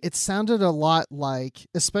me, it sounded a lot like,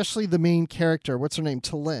 especially the main character, what's her name?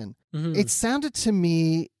 T'Lyn. Mm-hmm. It sounded to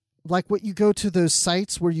me like what you go to those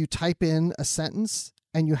sites where you type in a sentence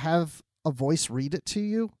and you have a voice read it to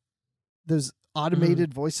you, those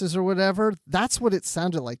automated voices or whatever. That's what it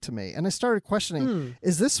sounded like to me. And I started questioning,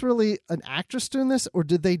 is this really an actress doing this, or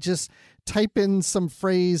did they just type in some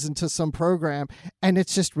phrase into some program and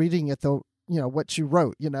it's just reading it, though, what you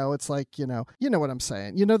wrote, it's like, you know what I'm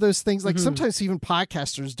saying? Those things, like sometimes even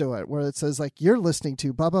podcasters do it where it says, like, you're listening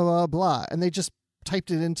to blah, blah, blah, blah. And they just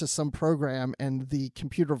typed it into some program and the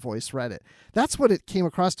computer voice read it. That's what it came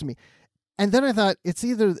across to me. And then I thought, it's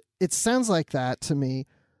either, it sounds like that to me,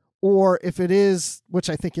 or if it is, which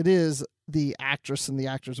I think it is, the actress and the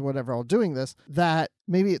actors or whatever all doing this, that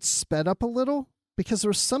maybe it's sped up a little, because there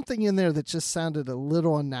was something in there that just sounded a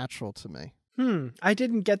little unnatural to me. I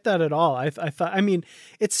didn't get that at all. I thought, I mean,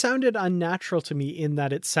 it sounded unnatural to me in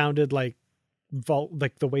that it sounded like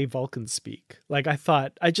like the way Vulcans speak. Like,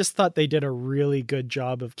 I just thought they did a really good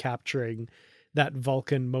job of capturing that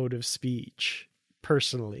Vulcan mode of speech,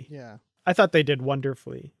 personally. Yeah. I thought they did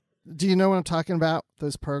wonderfully. Do you know what I'm talking about?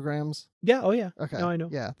 Those programs? Yeah. Oh, yeah. Okay. No, I know.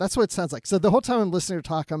 Yeah. That's what it sounds like. So the whole time I'm listening to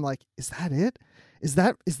talk, I'm like, is that it? Is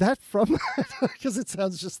that from that? Because it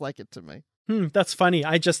sounds just like it to me. That's funny.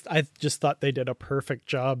 I just thought they did a perfect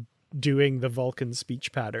job doing the Vulcan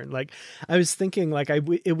speech pattern. Like, I was thinking, like,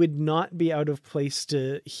 it would not be out of place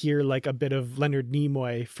to hear, like, a bit of Leonard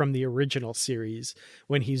Nimoy from the original series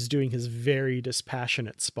when he's doing his very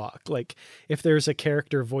dispassionate Spock. Like, if there's a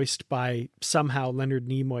character voiced by somehow Leonard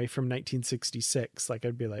Nimoy from 1966, like,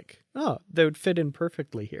 I'd be like, oh, they would fit in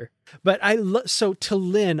perfectly here. But so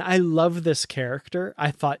T'Lyn, I love this character.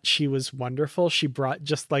 I thought she was wonderful. She brought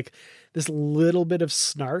just, like, this little bit of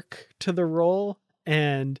snark to the role.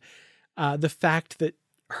 And the fact that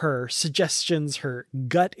her suggestions, her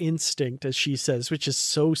gut instinct, as she says, which is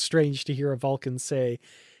so strange to hear a Vulcan say,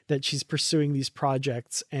 that she's pursuing these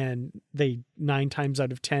projects and they 9 times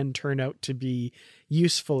out of 10 turn out to be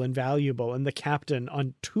useful and valuable. And the captain,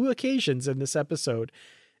 on 2 occasions in this episode,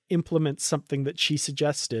 implements something that she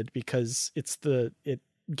suggested because it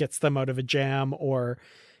gets them out of a jam, or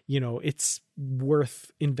it's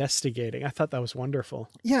worth investigating. I thought that was wonderful.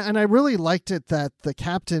 Yeah, and I really liked it that the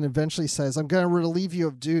captain eventually says, I'm going to relieve you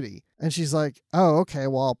of duty. And she's like, oh, okay,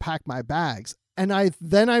 well, I'll pack my bags. And I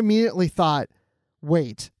immediately thought,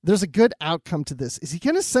 wait, there's a good outcome to this. Is he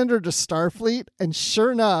going to send her to Starfleet? And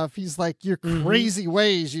sure enough, he's like, your crazy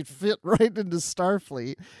ways, you'd fit right into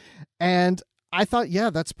Starfleet. And I thought, yeah,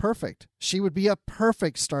 that's perfect. She would be a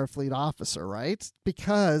perfect Starfleet officer, right?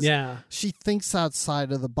 Because she thinks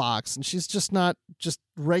outside of the box, and she's just not just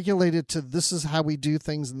regulated to this is how we do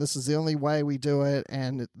things and this is the only way we do it,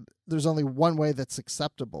 and there's only one way that's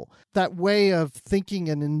acceptable. That way of thinking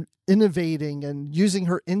and innovating and using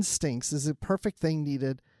her instincts is a perfect thing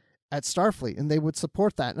needed at Starfleet, and they would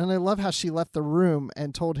support that. And I love how she left the room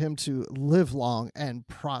and told him to live long and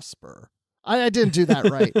prosper. I didn't do that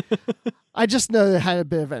right. I just know it had a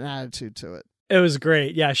bit of an attitude to it. It was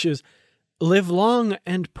great. Yeah, she was, live long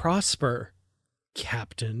and prosper,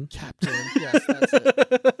 Captain. Captain, yes, that's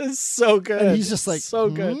it. So good. And he's just like, so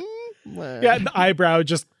good. Well, Yeah, the eyebrow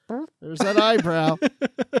just. there's that eyebrow.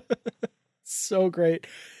 So great.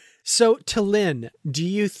 So, T'Lyn, do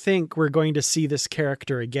you think we're going to see this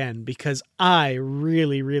character again? Because I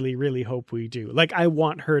really, really, really hope we do. Like, I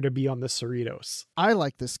want her to be on the Cerritos. I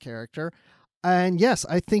like this character. And yes,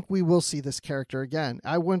 I think we will see this character again.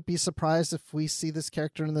 I wouldn't be surprised if we see this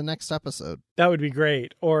character in the next episode. That would be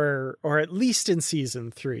great. Or at least in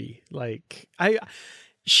season 3. Like,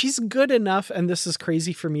 she's good enough, and this is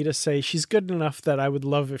crazy for me to say, she's good enough that I would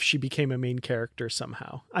love if she became a main character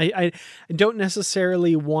somehow. I don't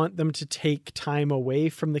necessarily want them to take time away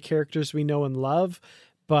from the characters we know and love,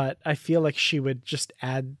 but I feel like she would just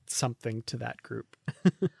add something to that group.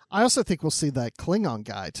 I also think we'll see that Klingon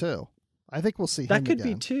guy, too. I think we'll see him That could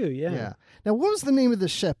again. be too, yeah. Now, what was the name of the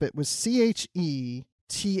ship? It was Cheta.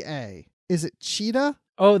 Is it Cheetah?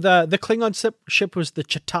 Oh, the Klingon ship was the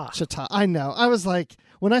Chita. Cheta. I know. I was like,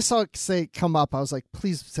 when I saw it come up, I was like,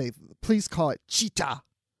 please call it Cheetah.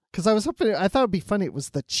 Because I thought it'd be funny it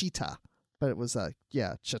was the Cheetah, but it was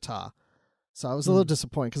Cheta. So I was a little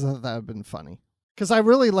disappointed because I thought that would have been funny. Because I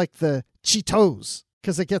really like the Cheetos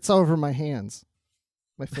because it gets over my hands,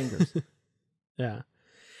 my fingers. Yeah.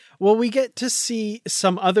 Well, we get to see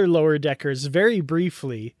some other lower deckers very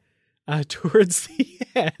briefly towards the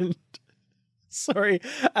end. Sorry.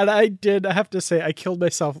 And I have to say, I killed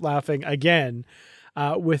myself laughing again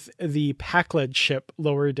with the Pakled ship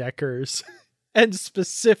lower deckers. And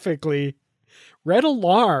specifically, red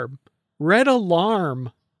alarm. Red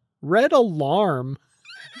alarm. Red alarm.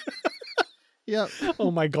 Yeah.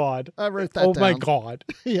 Oh my God. I wrote that down. Oh my God.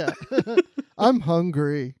 Yeah. I'm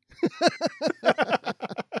hungry.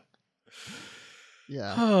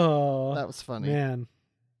 Yeah. Oh, that was funny. Man,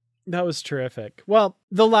 that was terrific. Well,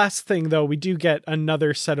 the last thing though, we do get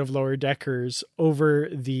another set of lower deckers over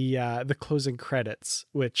the closing credits,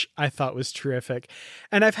 which I thought was terrific.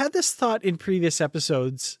 And I've had this thought in previous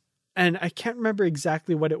episodes, and I can't remember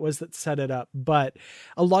exactly what it was that set it up, but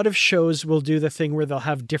a lot of shows will do the thing where they'll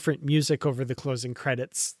have different music over the closing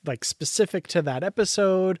credits, like specific to that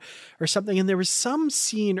episode or something. And there was some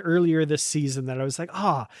scene earlier this season that I was like,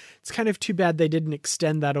 it's kind of too bad they didn't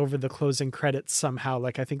extend that over the closing credits somehow.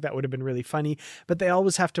 Like, I think that would have been really funny, but they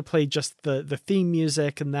always have to play just the theme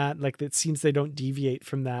music and that, like, it seems they don't deviate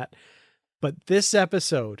from that. But this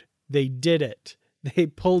episode, they did it. They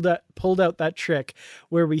pulled out that trick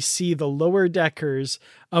where we see the lower deckers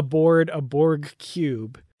aboard a Borg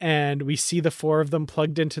cube, and we see the 4 of them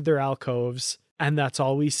plugged into their alcoves, and that's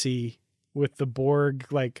all we see, with the Borg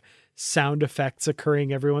like sound effects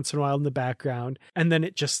occurring every once in a while in the background, and then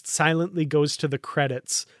it just silently goes to the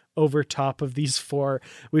credits over top of these 4.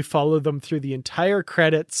 We follow them through the entire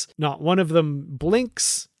credits. Not one of them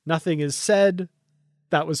blinks. Nothing is said.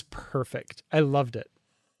 That was perfect. I loved it.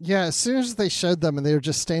 Yeah, as soon as they showed them and they were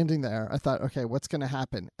just standing there, I thought, okay, what's going to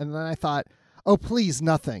happen? And then I thought, oh, please,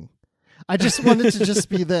 nothing. I just wanted to just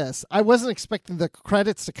be this. I wasn't expecting the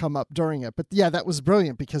credits to come up during it. But yeah, that was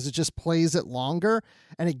brilliant because it just plays it longer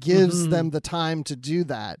and it gives them the time to do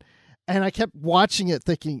that. And I kept watching it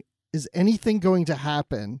thinking, is anything going to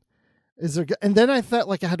happen? And then I felt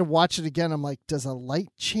like I had to watch it again. I'm like, does a light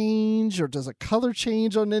change or does a color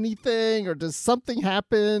change on anything or does something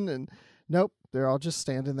happen? And nope. They're all just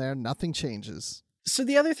standing there. Nothing changes. So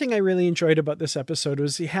the other thing I really enjoyed about this episode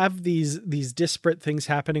was you have these disparate things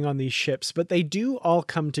happening on these ships, but they do all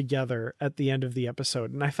come together at the end of the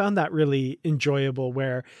episode. And I found that really enjoyable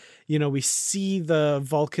where, we see the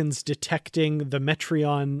Vulcans detecting the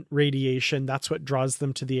Metreon radiation. That's what draws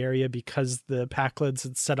them to the area because the Pakleds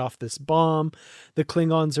had set off this bomb. The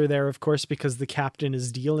Klingons are there, of course, because the captain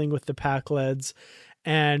is dealing with the Pakleds,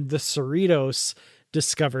 and the Cerritos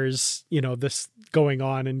discovers, this going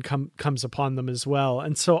on and comes upon them as well.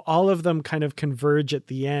 And so all of them kind of converge at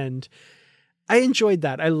the end. I enjoyed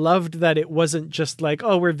that. I loved that it wasn't just like,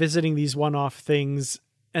 oh, we're visiting these one-off things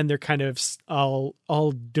and they're kind of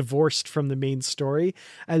all divorced from the main story.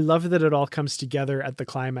 I love that it all comes together at the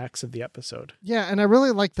climax of the episode. Yeah, and I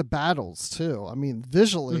really like the battles too. I mean,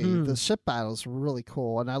 visually, the ship battles were really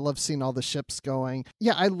cool, and I love seeing all the ships going.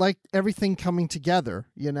 Yeah, I like everything coming together,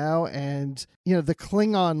 and, the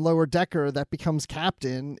Klingon lower decker that becomes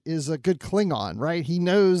captain is a good Klingon, right? He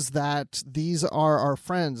knows that these are our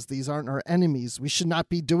friends. These aren't our enemies. We should not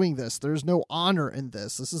be doing this. There's no honor in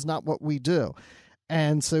this. This is not what we do.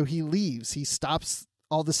 And so he leaves. He stops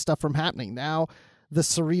all this stuff from happening. Now the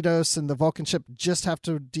Cerritos and the Vulcan ship just have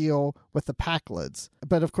to deal with the Packlids.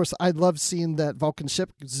 But of course, I loved seeing that Vulcan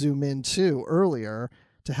ship zoom in too earlier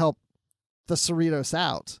to help the Cerritos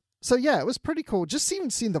out. So yeah, it was pretty cool. Just even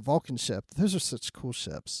seeing the Vulcan ship. Those are such cool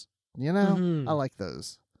ships. I like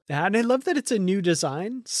those. And I love that it's a new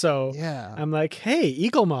design. So yeah. I'm like, hey,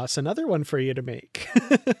 Eaglemoss, another one for you to make.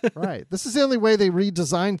 Right. This is the only way they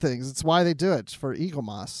redesign things. It's why they do it, for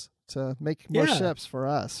Eaglemoss, to make more ships for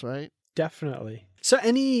us, right? Definitely. So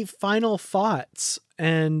any final thoughts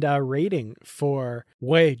and rating for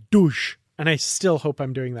Way Douche? And I still hope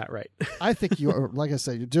I'm doing that right. I think you are, like I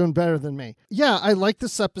said, you're doing better than me. Yeah, I like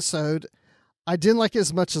this episode. I didn't like it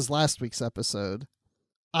as much as last week's episode.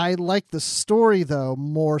 I like the story, though,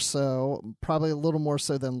 more so, probably a little more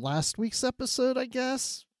so than last week's episode, I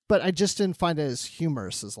guess. But I just didn't find it as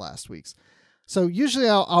humorous as last week's. So usually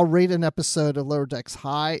I'll rate an episode of Lower Decks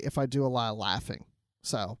high if I do a lot of laughing.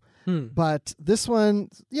 So, but this one,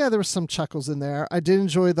 yeah, there were some chuckles in there. I did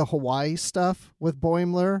enjoy the Hawaii stuff with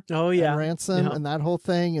Boimler and Ransom and that whole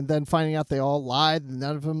thing. And then finding out they all lied and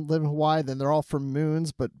none of them live in Hawaii. Then they're all from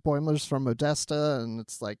Moons, but Boimler's from Modesta. And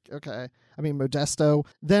it's like, okay. I mean, Modesto.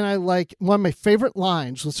 Then I like one of my favorite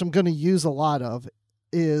lines, which I'm going to use a lot of,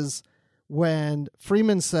 is when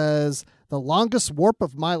Freeman says, "The longest warp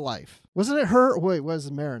of my life." Wasn't it her? Wait, was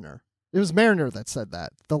it Mariner? It was Mariner that said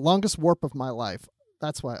that. The longest warp of my life.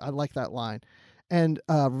 That's why I like that line. And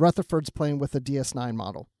Rutherford's playing with a DS9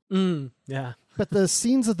 model. Yeah. But the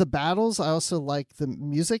scenes of the battles, I also like the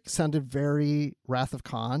music sounded very Wrath of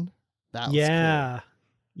Khan. That was cool.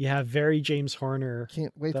 Yeah, very James Horner.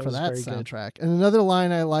 Can't wait for that soundtrack. Good. And another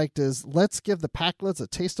line I liked is, "Let's give the Packlids a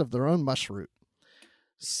taste of their own mushroot."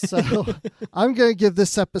 So I'm going to give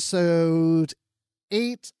this episode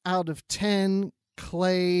 8 out of 10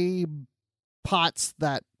 clay pots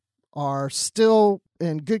that are still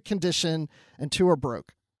in good condition and 2 are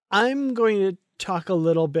broke. I'm going to talk a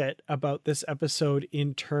little bit about this episode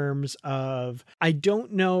in terms of, I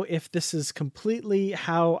don't know if this is completely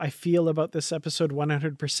how I feel about this episode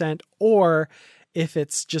 100%, or if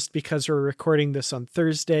it's just because we're recording this on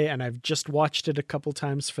Thursday and I've just watched it a couple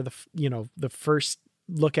times for the first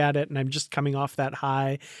look at it and I'm just coming off that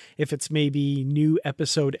high, if it's maybe new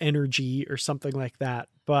episode energy or something like that.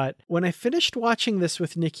 But when I finished watching this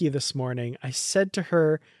with Nikki this morning, I said to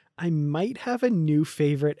her, I might have a new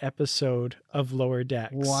favorite episode of Lower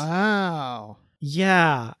Decks. Wow.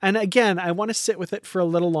 Yeah. And again, I want to sit with it for a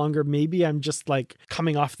little longer. Maybe I'm just like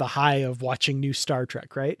coming off the high of watching new Star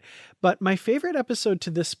Trek, right? But my favorite episode to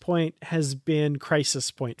this point has been Crisis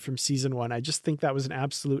Point from season 1. I just think that was an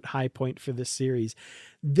absolute high point for this series.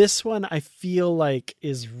 This one I feel like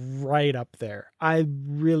is right up there. I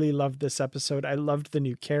really loved this episode. I loved the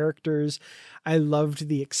new characters. I loved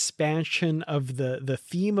the expansion of the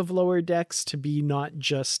theme of Lower Decks to be not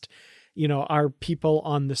just, our people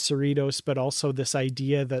on the Cerritos, but also this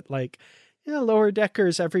idea that lower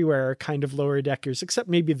deckers everywhere are kind of lower deckers, except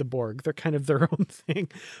maybe the Borg. They're kind of their own thing.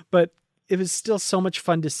 But it was still so much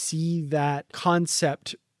fun to see that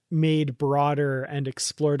concept made broader and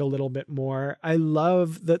explored a little bit more. I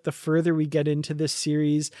love that the further we get into this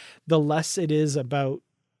series, the less it is about,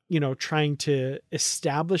 trying to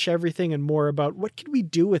establish everything and more about what can we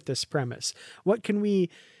do with this premise? What can we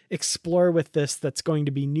explore with this that's going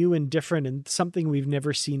to be new and different and something we've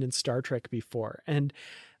never seen in Star Trek before? And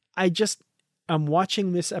I'm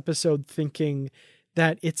watching this episode thinking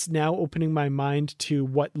that it's now opening my mind to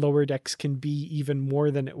what Lower Decks can be even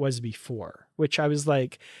more than it was before, which I was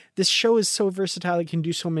like, this show is so versatile. It can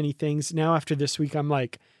do so many things. Now after this week, I'm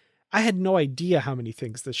like, I had no idea how many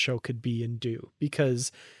things this show could be and do,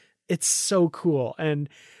 because it's so cool. And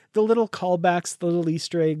the little callbacks, the little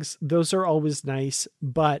Easter eggs, those are always nice,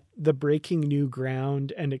 but the breaking new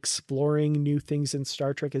ground and exploring new things in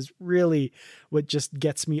Star Trek is really what just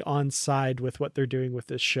gets me on side with what they're doing with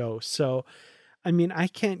this show. So, I mean, I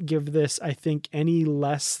can't give this, I think, any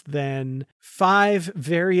less than 5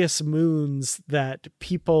 various moons that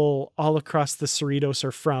people all across the Cerritos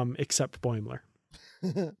are from, except Boimler.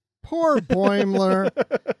 Poor Boimler.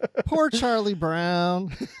 Poor Charlie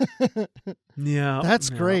Brown. Yeah. That's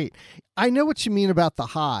great. I know what you mean about the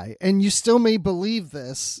high, and you still may believe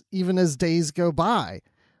this even as days go by.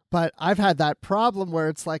 But I've had that problem where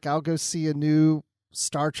it's like I'll go see a new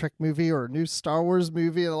Star Trek movie or a new Star Wars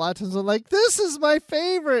movie, and a lot of times I'm like, this is my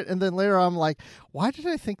favorite. And then later I'm like, why did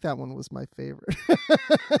I think that one was my favorite?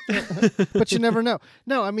 But you never know.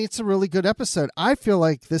 No, I mean, it's a really good episode. I feel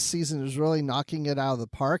like this season is really knocking it out of the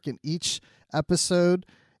park, and each episode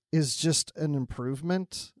is just an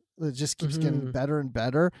improvement. It just keeps getting better and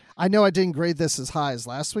better. I know I didn't grade this as high as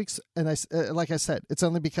last week's, and like I said, it's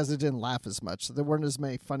only because I didn't laugh as much. There weren't as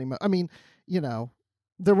many funny I mean,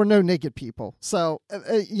 there were no naked people. So,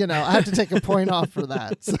 I had to take a point off for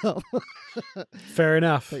that. So Fair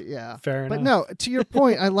enough. But yeah. Fair enough. But no, to your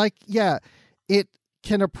point, it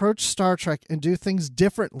can approach Star Trek and do things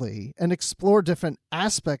differently and explore different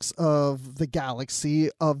aspects of the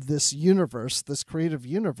galaxy, of this universe, this creative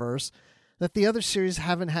universe that the other series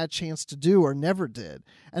haven't had a chance to do or never did.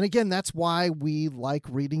 And again, that's why we like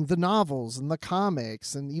reading the novels and the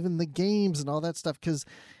comics and even the games and all that stuff, because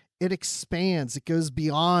it expands. It goes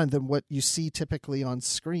beyond than what you see typically on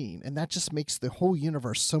screen. And that just makes the whole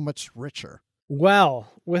universe so much richer.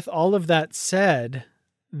 Well, with all of that said,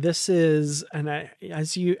 this is, and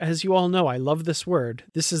as you all know, I love this word.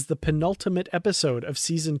 This is the penultimate episode of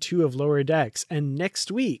season 2 of Lower Decks. And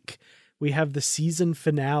next week, we have the season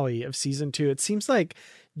finale of season 2. It seems like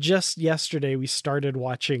just yesterday we started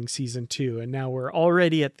watching season 2, and now we're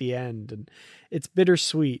already at the end. And it's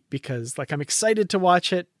bittersweet because I'm excited to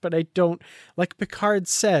watch it, but I don't, like Picard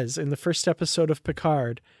says in the first episode of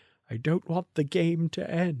Picard, I don't want the game to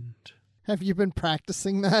end. Have you been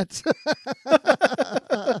practicing that?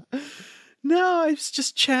 No, I was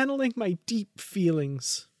just channeling my deep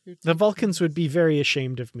feelings. The Vulcans would be very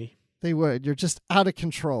ashamed of me. They would. You're just out of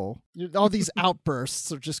control. All these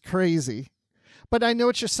outbursts are just crazy. But I know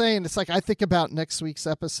what you're saying. It's like I think about next week's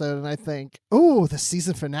episode and I think, oh, the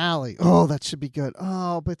season finale. Oh, that should be good.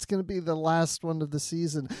 Oh, but it's going to be the last one of the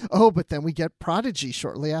season. Oh, but then we get Prodigy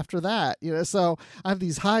shortly after that. So I have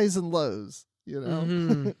these highs and lows,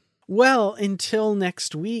 Mm-hmm. Well, until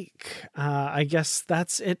next week, I guess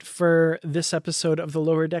that's it for this episode of the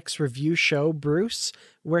Lower Decks Review Show. Bruce,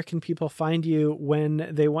 where can people find you when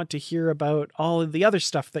they want to hear about all of the other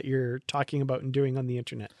stuff that you're talking about and doing on the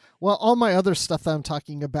internet? Well, all my other stuff that I'm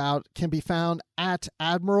talking about can be found at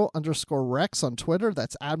Admiral_Rex on Twitter.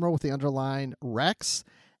 That's Admiral with the underline Rex.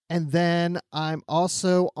 And then I'm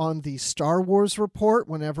also on the Star Wars Report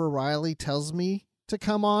whenever Riley tells me to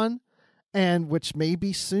come on. And which may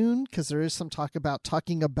be soon, because there is some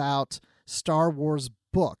talking about Star Wars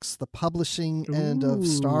books, the publishing end of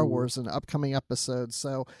Star Wars in upcoming episodes.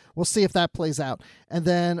 So we'll see if that plays out. And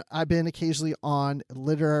then I've been occasionally on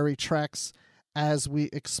Literary Treks as we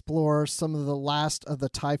explore some of the last of the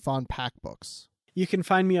Typhon Pack books. You can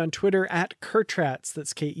find me on Twitter at Kertrats,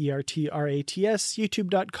 that's Kertrats,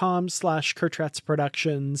 youtube.com/Kertrats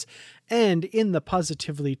Productions, and in the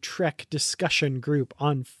Positively Trek discussion group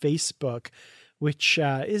on Facebook, which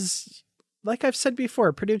is, like I've said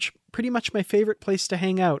before, pretty much my favorite place to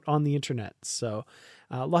hang out on the internet. So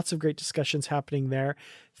lots of great discussions happening there.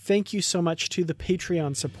 Thank you so much to the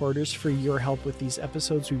Patreon supporters for your help with these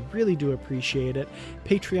episodes. We really do appreciate it.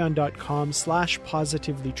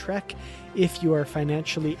 Patreon.com/PositivelyTrek if you are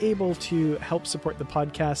financially able to help support the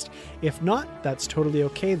podcast. If not, that's totally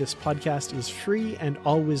okay. This podcast is free and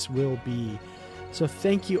always will be. So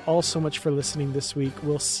thank you all so much for listening this week.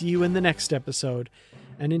 We'll see you in the next episode.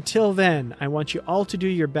 And until then, I want you all to do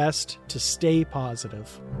your best to stay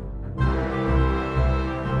positive.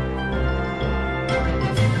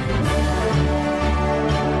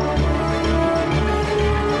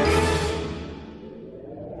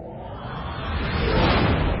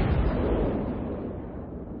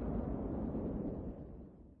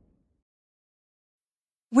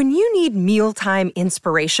 When you need mealtime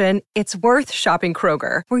inspiration, it's worth shopping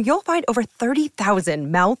Kroger, where you'll find over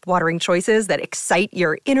 30,000 mouth-watering choices that excite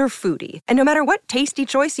your inner foodie. And no matter what tasty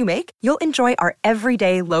choice you make, you'll enjoy our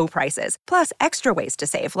everyday low prices, plus extra ways to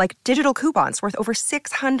save, like digital coupons worth over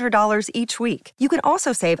 $600 each week. You can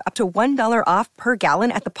also save up to $1 off per gallon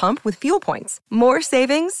at the pump with fuel points. More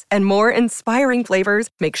savings and more inspiring flavors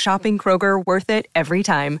make shopping Kroger worth it every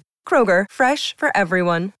time. Kroger, fresh for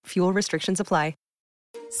everyone. Fuel restrictions apply.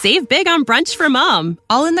 Save big on brunch for mom,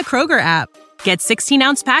 all in the Kroger app. Get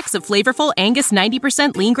 16-ounce packs of flavorful Angus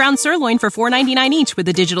 90% lean ground sirloin for $4.99 each with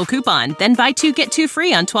a digital coupon. Then buy 2, get 2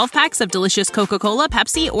 free on 12 packs of delicious Coca-Cola,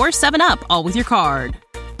 Pepsi, or 7-Up, all with your card.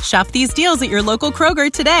 Shop these deals at your local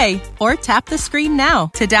Kroger today, or tap the screen now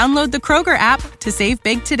to download the Kroger app to save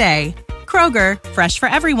big today. Kroger, fresh for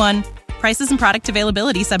everyone. Prices and product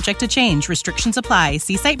availability subject to change. Restrictions apply.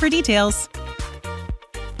 See site for details.